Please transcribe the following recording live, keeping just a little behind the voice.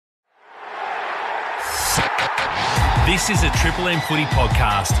This is a Triple M Footy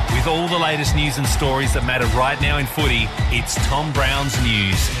podcast with all the latest news and stories that matter right now in footy. It's Tom Browne's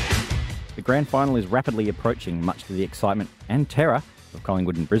News. The grand final is rapidly approaching, much to the excitement and terror of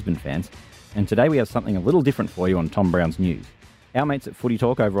Collingwood and Brisbane fans. And today we have something a little different for you on Tom Browne's News. Our mates at Footy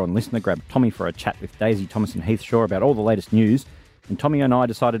Talk over on Listener grabbed Tommy for a chat with Daisy, Thomas and Heath Shaw about all the latest news, and Tommy and I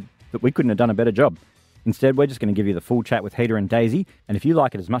decided that we couldn't have done a better job. Instead, we're just going to give you the full chat with Heater and Daisy, and if you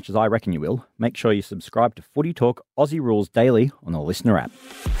like it as much as I reckon you will, make sure you subscribe to Footy Talk Aussie Rules Daily on the Listener app.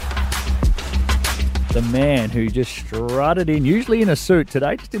 The man who just strutted in, usually in a suit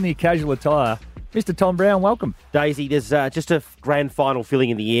today, just in the casual attire, Mr. Tom Browne, welcome. Daisy, there's just a grand final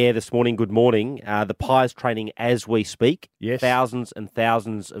filling in the air this morning. Good morning. The Pies training as we speak. Yes. Thousands and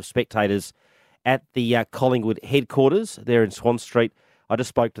thousands of spectators at the Collingwood headquarters there in Swan Street. I just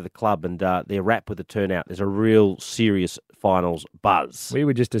spoke to the club and they're wrapped with the turnout. There's a real serious finals buzz. We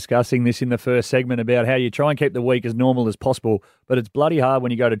were just discussing this in the first segment about how you try and keep the week as normal as possible, but it's bloody hard when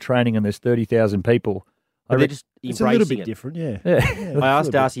you go to training and there's 30,000 people. They're just It's a little bit it. different, yeah. I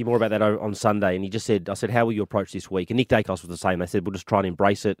asked Darcy more about that on Sunday, and he just said, I said, how will you approach this week? And Nick Dacos was the same. They said, we'll just try and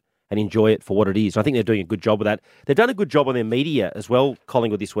embrace it and enjoy it for what it is. And I think they're doing a good job with that. They've done a good job on their media as well,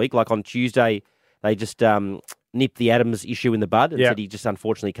 Collingwood, this week. Like on Tuesday, they just nipped the Adams issue in the bud and said he just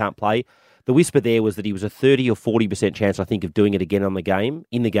unfortunately can't play. The whisper there was that he was a 30 or 40% chance, I think, of doing it again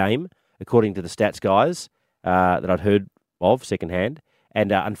in the game, according to the stats guys that I'd heard of secondhand.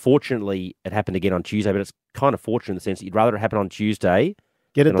 And unfortunately, it happened again on Tuesday, but it's kind of fortunate in the sense that you'd rather it happen on Tuesday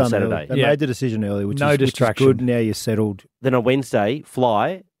Get it than done on Saturday. early. They made the decision early, which No is distraction. good. Now you're settled. Then on Wednesday,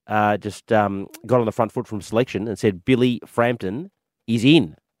 Fly just got on the front foot from selection and said Billy Frampton is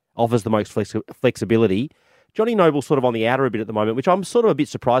in, offers the most flexibility. Johnny Noble's sort of on the outer a bit at the moment, which I'm sort of a bit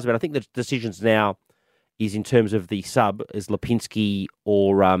surprised about. I think the decisions now is in terms of the sub is Lipinski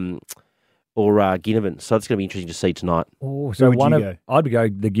or Ginnivan. So it's going to be interesting to see tonight. Oh, so would you go? I'd go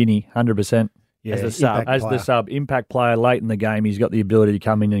the Guinea, 100%. Yeah, As the sub. impact As player. the sub, impact player late in the game, he's got the ability to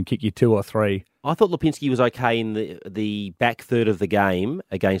come in and kick you 2 or 3. I thought Lipinski was okay in the back third of the game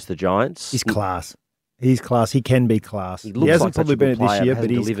against the Giants. He's class. He's class. He can be class. He He, looks hasn't like such probably a been good it this player, year, but but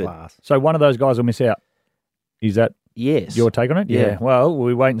he's hasn't delivered. class. So one of those guys will miss out. Is that Yes. your take on it? Yeah. Well,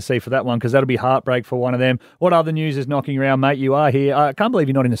 we'll wait and see for that one because that'll be heartbreak for one of them. What other news is knocking around, mate? You are here. I can't believe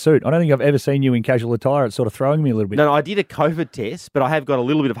you're not in a suit. I don't think I've ever seen you in casual attire. It's sort of throwing me a little bit. No, I did a COVID test, but I have got a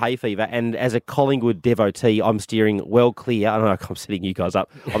little bit of hay fever. And as a Collingwood devotee, I'm steering well clear. I don't know, I'm setting you guys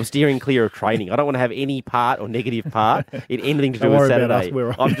up. I'm steering clear of training. I don't want to have any part or negative part in anything to do Don't with worry about Saturday. us,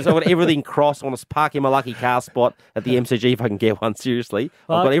 we're I've got everything crossed. I want to park in my lucky car spot at the MCG if I can get one. Seriously,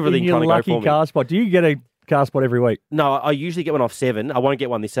 I've got everything in your trying to go lucky for me. car spot. Do you get a car spot every week? No, I usually get one off 7. I won't get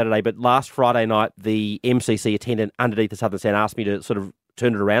one this Saturday, but last Friday night, the MCC attendant underneath the Southern Stand asked me to sort of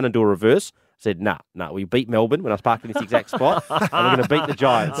turn it around and do a reverse. I said, nah, we beat Melbourne when I was parked in this exact spot, and we're going to beat the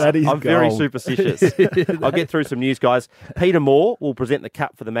Giants. That is I'm very gold. superstitious. I'll get through some news, guys. Peter Moore will present the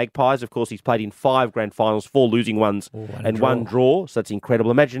cup for the Magpies. Of course, he's played in 5 grand finals, 4 losing ones and 1 draw, so that's incredible.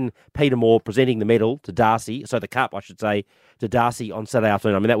 Imagine Peter Moore presenting the medal to Darcy, so the cup, I should say, to Darcy on Saturday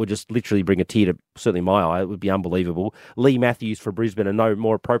afternoon. I mean, that would just literally bring a tear to certainly my eye. It would be unbelievable. Lee Matthews for Brisbane, and no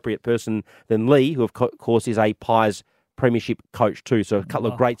more appropriate person than Lee, who of course is a Pies premiership coach too. So a couple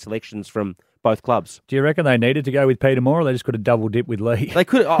of great selections from both clubs. Do you reckon they needed to go with Peter Moore or they just could have double dip with Lee? They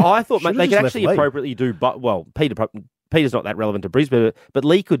could. I thought Should've they could just actually left Lee. appropriately do. But well, Peter's not that relevant to Brisbane, but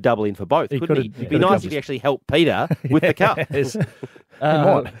Lee could double in for both, couldn't he? It'd be nice if he actually helped Peter with the cup. Yes.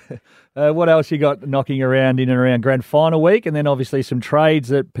 What else you got knocking around in and around grand final week? And then obviously some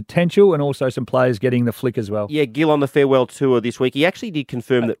trades at potential and also some players getting the flick as well. Yeah, Gill on the farewell tour this week. He actually did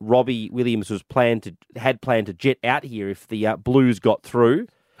confirm that Robbie Williams had planned to jet out here if the Blues got through,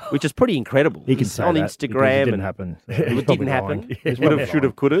 which is pretty incredible. He can He's say on that Instagram. because it didn't and happen. It didn't happen. Would have, should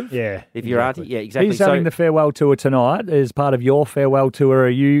have, could have. Yeah, If your exactly. auntie, yeah, exactly. He's having the farewell tour tonight as part of your farewell tour. Are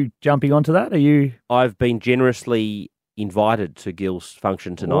you jumping onto that? Are you? I've been generously invited to Gill's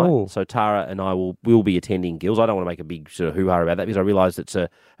function tonight. Oh. So Tara and I will be attending Gill's. I don't want to make a big sort of hoo-ha about that because I realise it's a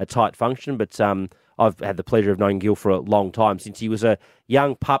tight function, but I've had the pleasure of knowing Gill for a long time, since he was a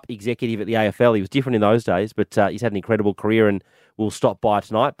young pup executive at the AFL. He was different in those days, but he's had an incredible career and will stop by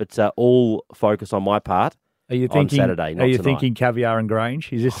tonight, but all focus on my part Are you on thinking? Saturday, not Are you tonight. thinking caviar and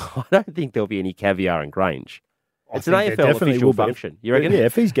Grange? Is this? I don't think there'll be any caviar and Grange. It's an think there AFL definitely official will be. function. You reckon? Yeah,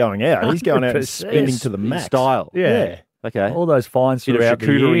 if he's going out, he's going out and 100%. spending to the In max. style. Yeah. Okay. All those fines Bit of throughout the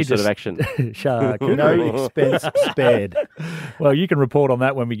charcuterie year. sort of action. Charcuterie. No expense spared. Well, you can report on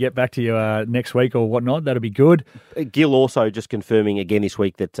that when we get back to you next week or whatnot. That'll be good. Gill also just confirming again this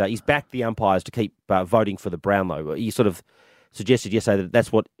week that he's backed the umpires to keep voting for the Brownlow. He sort of suggested yesterday that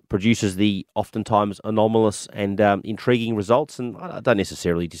that's what produces the oftentimes anomalous and intriguing results, and I don't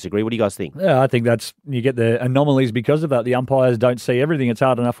necessarily disagree. What do you guys think? Yeah, I think you get the anomalies because of that. The umpires don't see everything. It's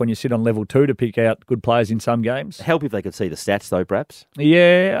hard enough when you sit on level 2 to pick out good players in some games. Help if they could see the stats, though, perhaps.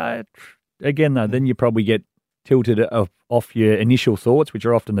 Yeah, again, though, then you probably get tilted off your initial thoughts, which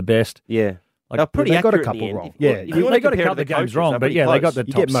are often the best. Yeah. Like, They're pretty they got a accurate in couple the end. wrong. Yeah, Yeah, They got a couple of games wrong, but yeah, they got the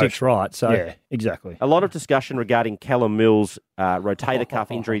top 6 right. So yeah, exactly. A lot of discussion regarding Callum Mills' rotator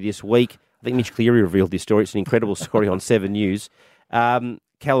cuff injury this week. I think Mitch Cleary revealed this story. It's an incredible story on 7 News.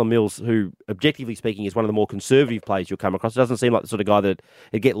 Callum Mills, who, objectively speaking, is one of the more conservative players you'll come across, doesn't seem like the sort of guy that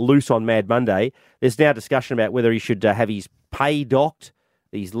would get loose on Mad Monday. There's now discussion about whether he should have his pay docked,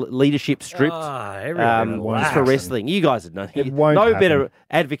 his leadership stripped, just for wrestling. You guys would know. No better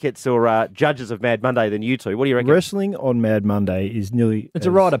advocates or judges of Mad Monday than you two. What do you reckon? Wrestling on Mad Monday is nearly... It's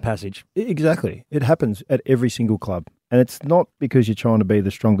a rite of passage. Exactly. It happens at every single club. And it's not because you're trying to be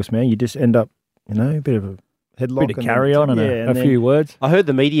the strongest man. You just end up, a bit of a headlock. Bit of carry on and a few words. I heard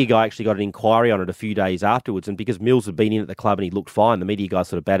the media guy actually got an inquiry on it a few days afterwards, and because Mills had been in at the club and he looked fine, the media guy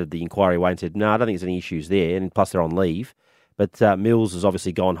sort of batted the inquiry away and said, no, I don't think there's any issues there, and plus they're on leave. But Mills has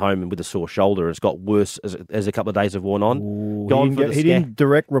obviously gone home and with a sore shoulder. It's got worse as a couple of days have worn on. He didn't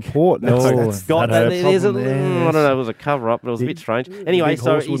direct report. I don't know. It was a cover-up, but it was a bit strange. Anyway,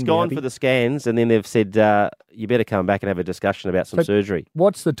 so he's gone for the scans, and then they've said, you better come back and have a discussion about some surgery.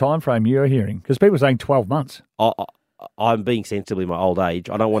 What's the time frame you're hearing? Because people are saying 12 months. I'm being sensible in my old age.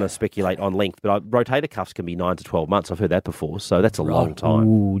 I don't want to speculate on length, but rotator cuffs can be 9 to 12 months. I've heard that before, so that's a long time.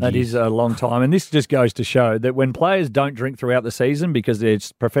 Ooh, that is a long time. And this just goes to show that when players don't drink throughout the season because they're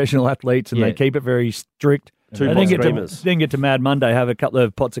professional athletes and they keep it very strict, then get to Mad Monday, have a couple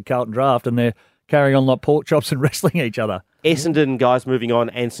of pots of Carlton Draft, and they're carrying on like pork chops and wrestling each other. Essendon, guys, moving on,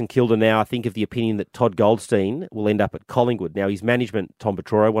 and St Kilda now, I think of the opinion that Todd Goldstein will end up at Collingwood. Now, his management, Tom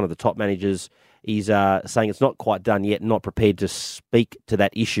Petroro, one of the top managers, is saying it's not quite done yet, not prepared to speak to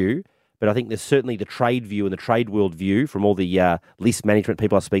that issue. But I think there's certainly the trade view and the trade world view from all the list management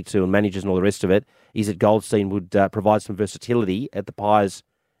people I speak to and managers and all the rest of it, is that Goldstein would provide some versatility at the Pies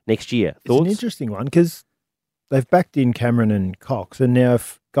next year. Thoughts? It's an interesting one because they've backed in Cameron and Cox, and now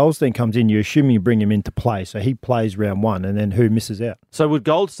if Goldstein comes in, you assume you bring him into play, so he plays round 1, and then who misses out? So would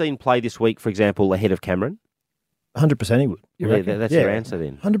Goldstein play this week, for example, ahead of Cameron? 100% he would. That's your answer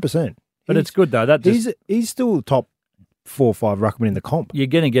then. 100%. But it's good, though. He's still the top 4 or 5 ruckman in the comp. You're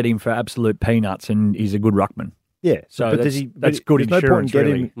going to get him for absolute peanuts, and he's a good ruckman. Yeah. So that's good insurance,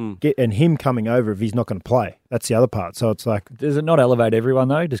 and him coming over if he's not going to play. That's the other part. So it's like... Does it not elevate everyone,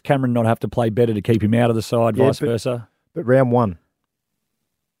 though? Does Cameron not have to play better to keep him out of the side, vice versa? But round 1.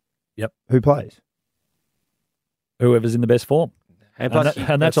 Yep. Who plays? Whoever's in the best form. And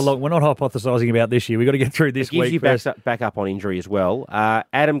that's a lot. We're not hypothesising about this year. We've got to get through this week. It gives you back up on injury as well.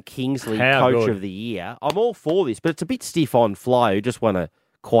 Adam Kingsley, Coach of the Year. I'm all for this, but it's a bit stiff on Fly, who just won a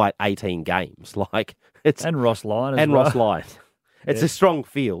quiet 18 games. And Ross Lyon Ross Lyon. It's a strong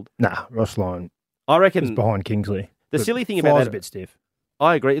field. Nah, Ross Lyon. I reckon is behind Kingsley. The silly thing about that, a bit stiff.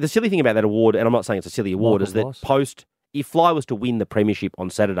 I agree. The silly thing about that award, and I'm not saying it's a silly award, is that if Fly was to win the premiership on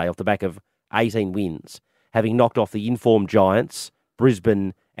Saturday off the back of 18 wins, having knocked off the informed Giants,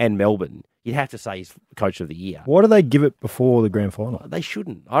 Brisbane and Melbourne, you'd have to say he's Coach of the Year. Why do they give it before the grand final? They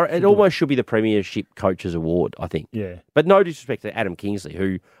shouldn't. It almost should be the Premiership Coaches Award, I think. Yeah. But no disrespect to Adam Kingsley,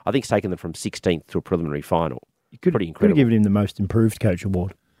 who I think's taken them from 16th to a preliminary final. Pretty incredible. Could have given him the Most Improved Coach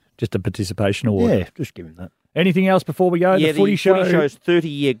Award. Just a participation award. Yeah, just give him that. Anything else before we go? Yeah, the Footy Show's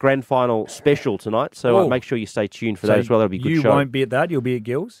 30-year grand final special tonight, so make sure you stay tuned for that as well. That'll be a good show. You won't be at that. You'll be at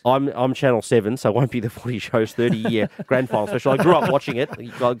Gills. I'm Channel 7, so it won't be the Footy Show's 30-year grand final special. I grew up watching it.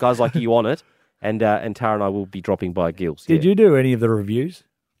 Guys like you on it, and Tara and I will be dropping by Gills. Did you do any of the reviews?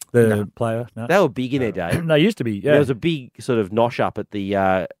 Player? No. They were big in their day. They used to be, yeah. There was a big sort of nosh up at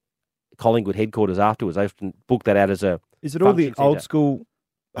the Collingwood headquarters afterwards. They often booked that out as a Is it all the old school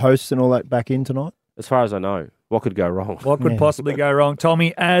hosts and all that back in tonight? As far as I know. What could go wrong? What could possibly go wrong?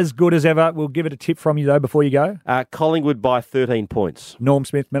 Tommy, as good as ever. We'll give it a tip from you, though, before you go. Collingwood by 13 points. Norm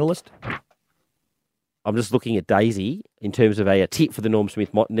Smith medalist? I'm just looking at Daisy in terms of a tip for the Norm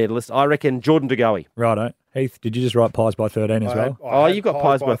Smith medalist. I reckon Jordan De Goey. Righto. Heath, did you just write Pies by 13 as well? You've got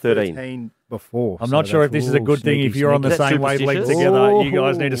Pies by 13. Before. I'm not sure if this is a good thing if you're on the same wavelength together. You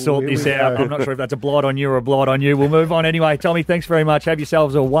guys need to sort this out. I'm not sure if that's a blight on you or a blight on you. We'll move on anyway. Tommy, thanks very much. Have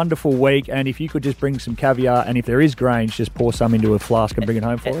yourselves a wonderful week. And if you could just bring some caviar, and if there is Grange, just pour some into a flask and bring it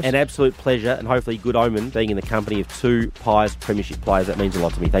home for us. An absolute pleasure, and hopefully good omen being in the company of 2 Pies Premiership players. That means a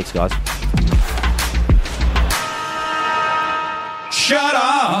lot to me. Thanks, guys. Shut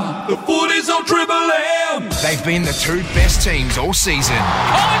up! The Footy's on Triple M! They've been the two best teams all season.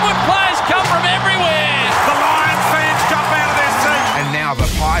 Collingwood players come from everywhere! The Lions fans jump out of their seats! And now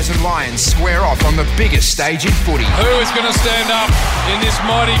the Pies and Lions square off on the biggest stage in footy. Who is going to stand up in this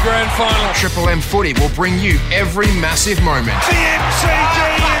mighty grand final? Triple M Footy will bring you every massive moment. The MCG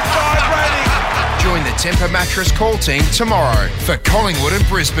is vibrating! Join the Temper Mattress call team tomorrow for Collingwood and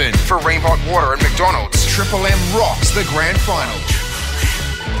Brisbane. For Ream Hot Water and McDonald's, Triple M rocks the grand final.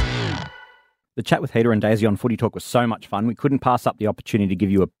 The chat with Heater and Daisy on Footy Talk was so much fun, we couldn't pass up the opportunity to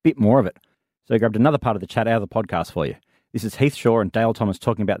give you a bit more of it. So I grabbed another part of the chat out of the podcast for you. This is Heath Shaw and Dale Thomas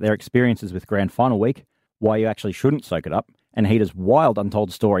talking about their experiences with grand final week, why you actually shouldn't soak it up, and Heater's wild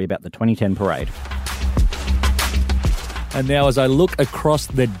untold story about the 2010 parade. And now as I look across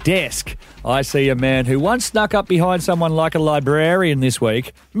the desk, I see a man who once snuck up behind someone like a librarian this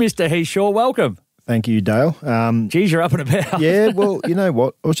week. Mr. Heath Shaw, welcome. Thank you, Dale. Geez, you're up and about. Yeah, well, you know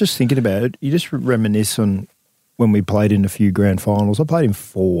what? I was just thinking about it. You just reminisce on when we played in a few grand finals. I played in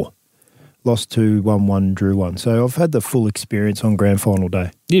 4. Lost 2, won 1, drew 1. So I've had the full experience on grand final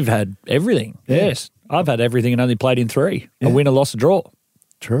day. You've had everything. Yeah. Yes. I've had everything and only played in 3. A win, a loss, a draw.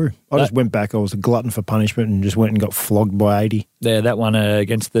 True. I just went back. I was a glutton for punishment and just went and got flogged by 80. Yeah, that one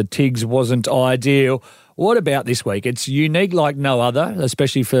against the Tigs wasn't ideal. What about this week? It's unique like no other,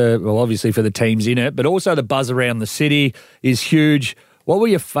 especially obviously for the teams in it, but also the buzz around the city is huge. What were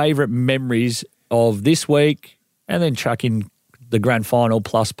your favourite memories of this week? And then chuck in the grand final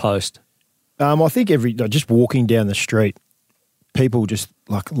plus post. I think just walking down the street, people just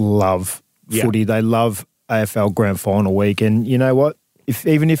love footy. They love AFL grand final week. And you know what?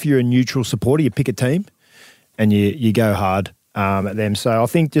 Even if you're a neutral supporter, you pick a team and you go hard at them. So I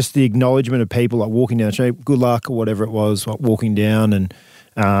think just the acknowledgement of people walking down the street, good luck or whatever it was, walking down and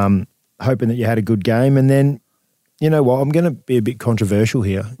hoping that you had a good game. And then, you know what, I'm going to be a bit controversial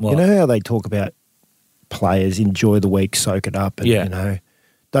here. What? You know how they talk about players, enjoy the week, soak it up. And,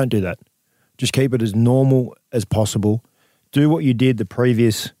 don't do that. Just keep it as normal as possible. Do what you did the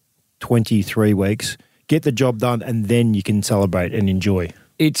previous 23 weeks. Get the job done, and then you can celebrate and enjoy.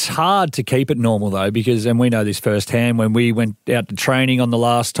 It's hard to keep it normal, though, because, and we know this firsthand, when we went out to training on the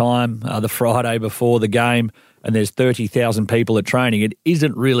last time, the Friday before the game, and there's 30,000 people at training, it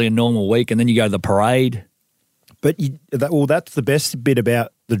isn't really a normal week, and then you go to the parade. But that's the best bit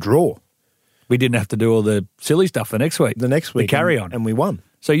about the draw. We didn't have to do all the silly stuff the next week. The carry-on. And we won.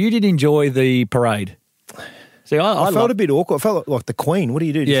 So you did enjoy the parade. See, I felt a bit awkward. I felt like the Queen. What do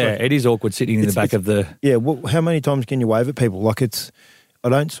you do? It is awkward sitting in the back of the... Yeah, well, how many times can you wave at people? I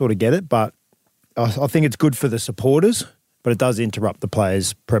don't sort of get it, but I think it's good for the supporters, but it does interrupt the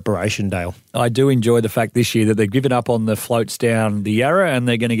players' preparation, Dale. I do enjoy the fact this year that they've given up on the floats down the Yarra and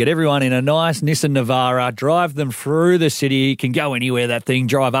they're going to get everyone in a nice Nissan Navara, drive them through the city, can go anywhere, that thing,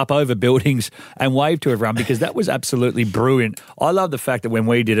 drive up over buildings and wave to everyone because that was absolutely brilliant. I love the fact that when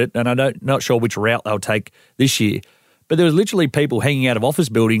we did it, and I'm not sure which route they'll take this year, but there was literally people hanging out of office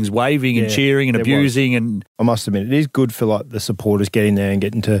buildings waving and cheering and abusing. And I must admit, it is good for the supporters getting there and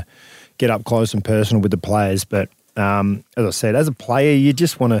getting to get up close and personal with the players, but as I said, as a player, you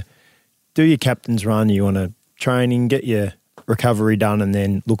just want to do your captain's run. You want to training, get your recovery done, and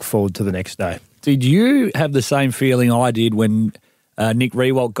then look forward to the next day. Did you have the same feeling I did when Nick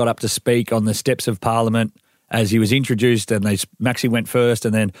Riewoldt got up to speak on the steps of Parliament as he was introduced and Maxie went first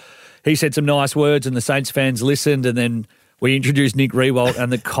and then he said some nice words and the Saints fans listened and then we introduced Nick Riewoldt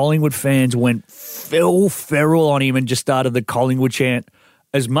and the Collingwood fans went feral on him and just started the Collingwood chant.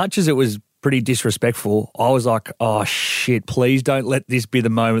 As much as it was pretty disrespectful, I was like, oh, shit, please don't let this be the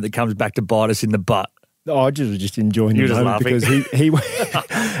moment that comes back to bite us in the butt. I was just enjoying the moment because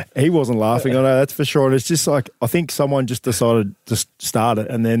he wasn't laughing. I know, that's for sure. And it's just I think someone just decided to start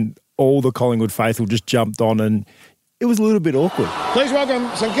it and then all the Collingwood faithful just jumped on and it was a little bit awkward. Please welcome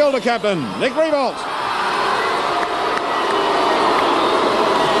St Kilda captain, Nick Riewoldt.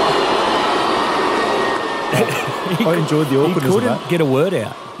 I enjoyed the awkwardness of that. He couldn't get a word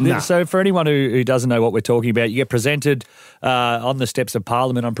out. Nah. So for anyone who doesn't know what we're talking about, you get presented on the steps of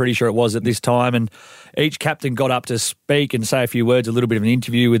Parliament, I'm pretty sure it was at this time, and each captain got up to speak and say a few words, a little bit of an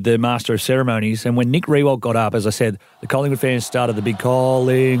interview with the Master of Ceremonies. And when Nick Riewoldt got up, as I said, the Collingwood fans started the big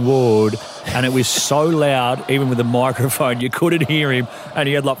Collingwood, and it was so loud, even with the microphone, you couldn't hear him, and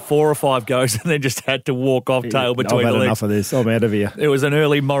he had 4 or 5 goes and then just had to walk off tail between the legs. I've had enough of this. I'm out of here. It was an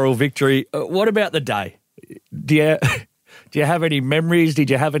early moral victory. What about the day? Do you have any memories? Did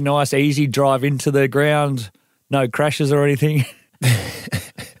you have a nice, easy drive into the ground? No crashes or anything?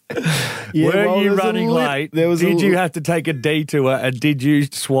 Were you running late? Did you have to take a detour and did you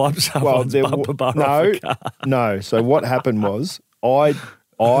swipe someone's bumper bar off a car? No. So what happened was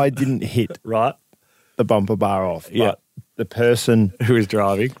I didn't hit right the bumper bar off. Yeah. But the person who was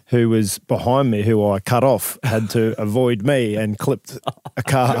driving, who was behind me, who I cut off, had to avoid me and clipped a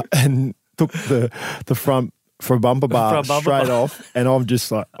car and took the front for a bumper bar straight off. And I'm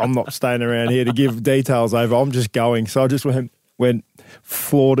just like, I'm not staying around here to give details over. I'm just going. So I just went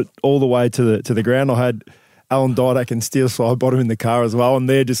floored it all the way to the ground. I had Alan Didak and Steel Side Bottom in the car as well, and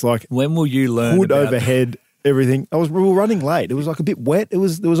they're just like, when will you learn? Hood overhead, everything. We were running late. It was like a bit wet. It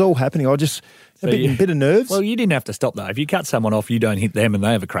was all happening. I just a bit of nerves. Well, you didn't have to stop though. If you cut someone off, you don't hit them, and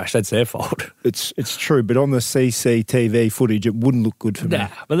they have a crash. That's their fault. It's true, but on the CCTV footage, it wouldn't look good for me. Nah,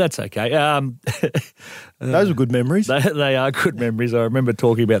 but that's okay. Those were good memories. They are good memories. I remember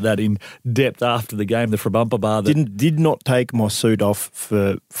talking about that in depth after the game. The bumper bar did not take my suit off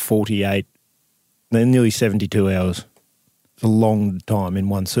for 48, nearly 72 hours. It's a long time in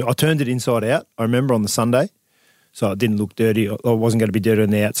one suit. I turned it inside out. I remember on the Sunday, so it didn't look dirty. I wasn't going to be dirty on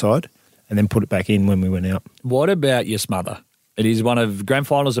the outside, and then put it back in when we went out. What about your smother? It is one of grand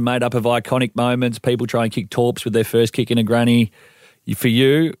finals are made up of iconic moments. People try and kick torps with their first kick in a granny. For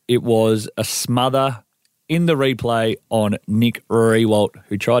you, it was a smother in the replay on Nick Rewalt,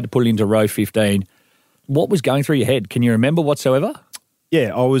 who tried to put it into row 15. What was going through your head? Can you remember whatsoever?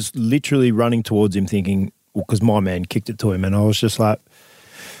 Yeah, I was literally running towards him thinking, because my man kicked it to him, and I was just like,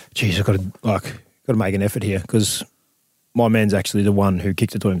 geez, I've got to make an effort here, because my man's actually the one who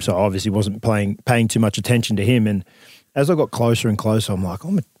kicked it to him, so I obviously wasn't paying too much attention to him. And as I got closer and closer, I'm like,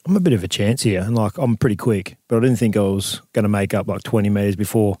 I'm a bit of a chance here, and like I'm pretty quick, but I didn't think I was going to make up like 20 metres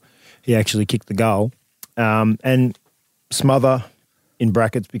before he actually kicked the goal. And smother in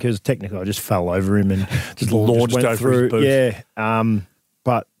brackets, because technically I just fell over him and just launched went over through. his boots. Yeah,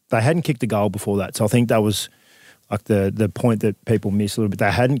 but they hadn't kicked the goal before that, so I think that was like the point that people miss a little bit.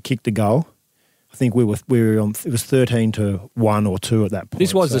 They hadn't kicked the goal. I think we were on. It was 13-1 or 2 at that point.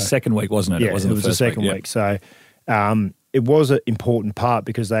 This was the second week, wasn't it? Yeah, it was the second week. So it was an important part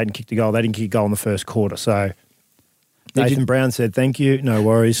because they hadn't kicked the goal. They didn't kick a goal in the first quarter. So Nathan Browne said, "Thank you, no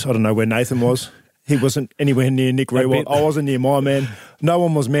worries." I don't know where Nathan was. He wasn't anywhere near Nick Rewalt. I wasn't near my man. No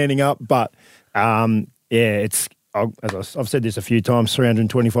one was manning up. But it's. As I've said this a few times,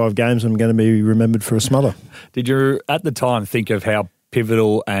 325 games, I'm going to be remembered for a smother. Did you, at the time, think of how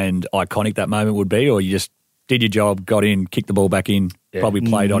pivotal and iconic that moment would be, or you just did your job, got in, kicked the ball back in, probably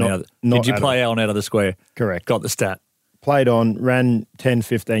played on out? Did you play on out of the square? Correct. Got the stat. Played on, ran 10,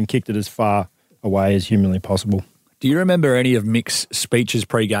 15, kicked it as far away as humanly possible. Do you remember any of Mick's speeches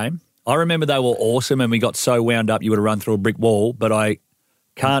pre-game? I remember they were awesome, and we got so wound up you would have run through a brick wall, but I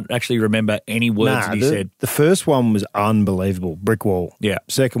can't actually remember any words that he said. The first one was unbelievable, brick wall. Yeah.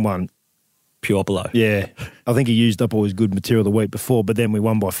 Second one, pure below. Yeah. I think he used up all his good material the week before, but then we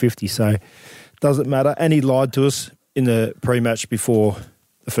won by 50, so doesn't matter. And he lied to us in the pre-match before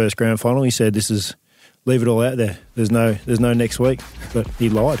the first grand final. He said, leave it all out there. There's no next week. But he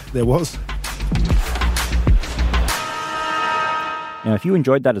lied. There was. Now, if you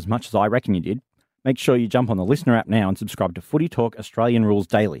enjoyed that as much as I reckon you did, make sure you jump on the Listener app now and subscribe to Footy Talk Australian Rules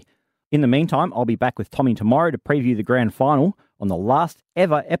Daily. In the meantime, I'll be back with Tommy tomorrow to preview the grand final on the last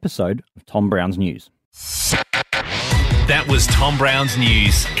ever episode of Tom Browne's News. That was Tom Browne's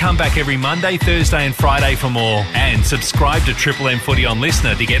News. Come back every Monday, Thursday and Friday for more. And subscribe to Triple M Footy on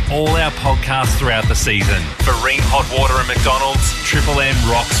Listener to get all our podcasts throughout the season. For Ring, Hot Water and McDonald's, Triple M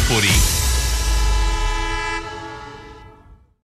rocks footy.